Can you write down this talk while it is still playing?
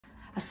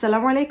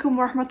Assalamu alaikum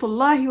wa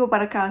rahmatullahi wa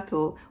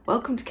barakatuh.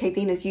 Welcome to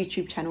Kadina's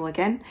YouTube channel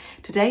again.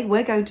 Today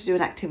we're going to do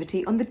an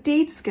activity on the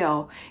deed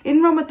scale.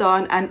 In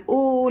Ramadan and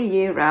all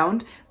year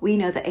round, we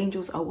know that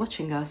angels are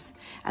watching us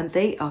and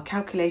they are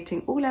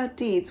calculating all our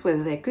deeds,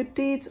 whether they're good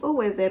deeds or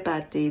whether they're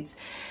bad deeds.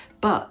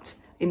 But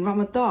in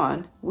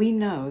Ramadan, we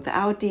know that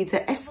our deeds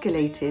are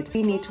escalated.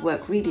 We need to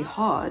work really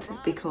hard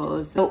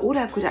because all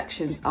our good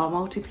actions are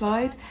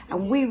multiplied,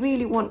 and we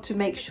really want to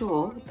make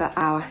sure that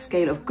our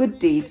scale of good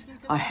deeds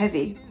are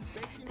heavy.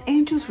 The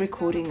angels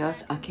recording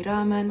us are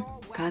kiraman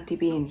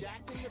katibin,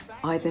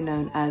 either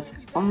known as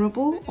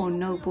honourable or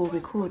noble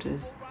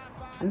recorders,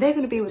 and they're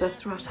going to be with us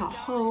throughout our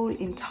whole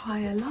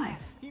entire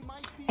life.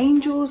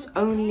 Angels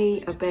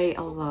only obey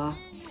Allah.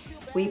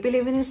 We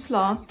believe in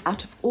Islam,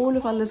 out of all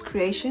of Allah's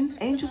creations,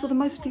 angels are the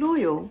most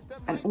loyal.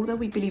 And although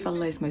we believe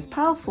Allah is most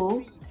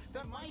powerful,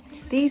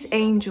 these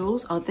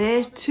angels are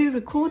there to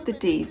record the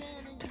deeds,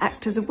 to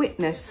act as a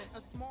witness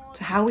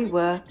to how we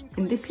were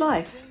in this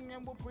life.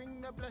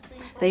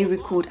 They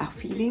record our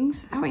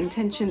feelings, our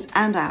intentions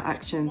and our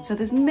actions. So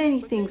there's many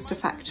things to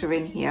factor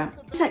in here.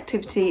 This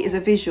activity is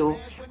a visual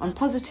on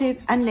positive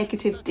and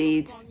negative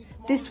deeds.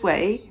 This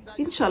way,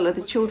 inshallah,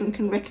 the children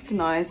can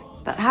recognise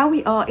that how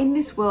we are in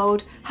this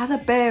world has a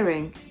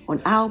bearing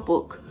on our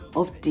book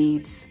of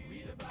deeds.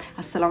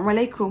 Assalamu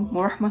alaikum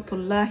wa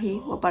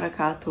rahmatullahi wa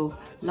barakatuh.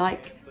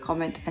 Like,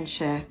 comment and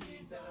share.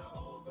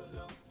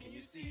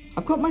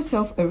 I've got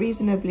myself a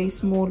reasonably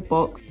small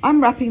box.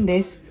 I'm wrapping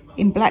this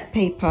in black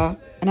paper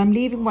and I'm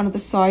leaving one of the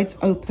sides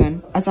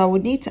open as I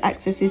would need to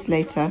access this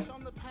later.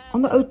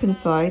 On the open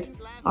side,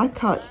 I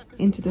cut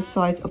into the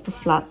sides of the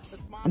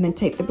flaps and then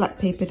tape the black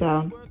paper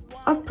down.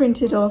 I've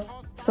printed off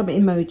some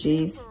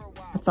emojis,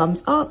 a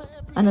thumbs up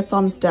and a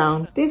thumbs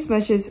down. This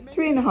measures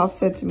 3.5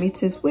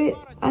 centimeters width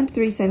and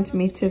 3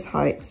 centimeters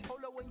height.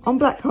 On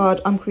black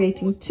card, I'm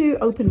creating 2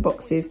 open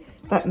boxes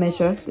that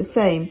measure the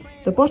same.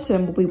 The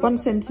bottom will be 1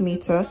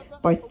 centimeter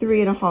by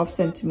 3.5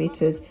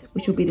 centimeters,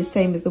 which will be the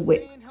same as the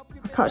width.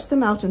 I cut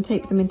them out and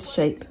tape them into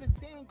shape.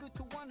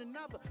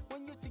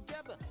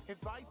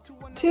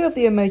 2 of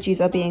the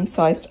emojis are being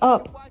sized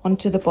up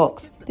onto the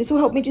box. This will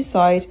help me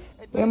decide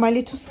where my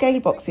little scale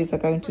boxes are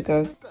going to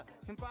go.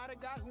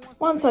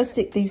 Once I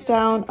stick these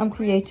down, I'm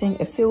creating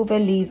a silver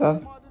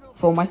lever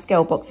for my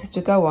scale boxes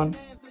to go on.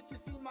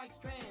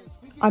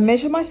 I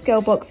measure my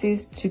scale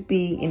boxes to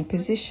be in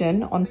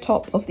position on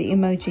top of the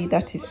emoji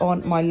that is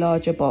on my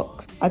larger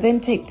box. I then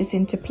tape this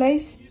into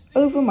place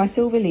over my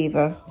silver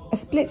lever. A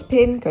split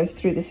pin goes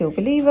through the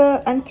silver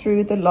lever and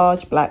through the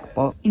large black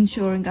box,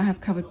 ensuring I have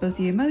covered both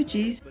the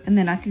emojis, and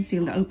then I can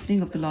seal the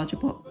opening of the larger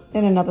box.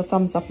 Then another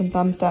thumbs up and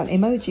thumbs down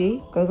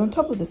emoji goes on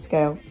top of the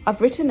scale.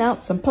 I've written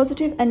out some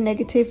positive and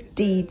negative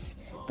deeds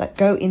that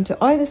go into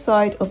either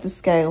side of the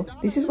scale.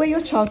 This is where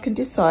your child can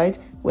decide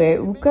where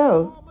it will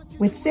go.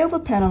 With silver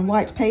pen on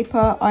white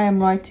paper, I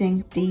am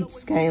writing deed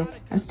scale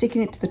and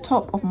sticking it to the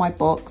top of my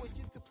box.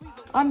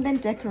 I'm then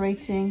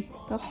decorating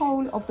the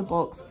whole of the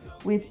box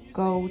with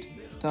gold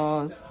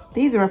stars.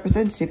 These are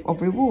representative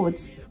of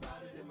rewards.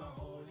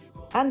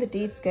 And the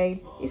deed scale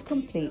is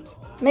complete.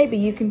 Maybe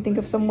you can think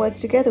of some words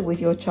together with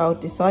your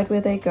child, decide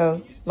where they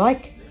go.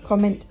 Like,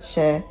 comment,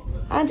 share,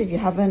 and if you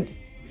haven't,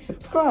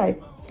 subscribe.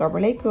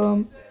 Assalamu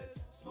alaikum.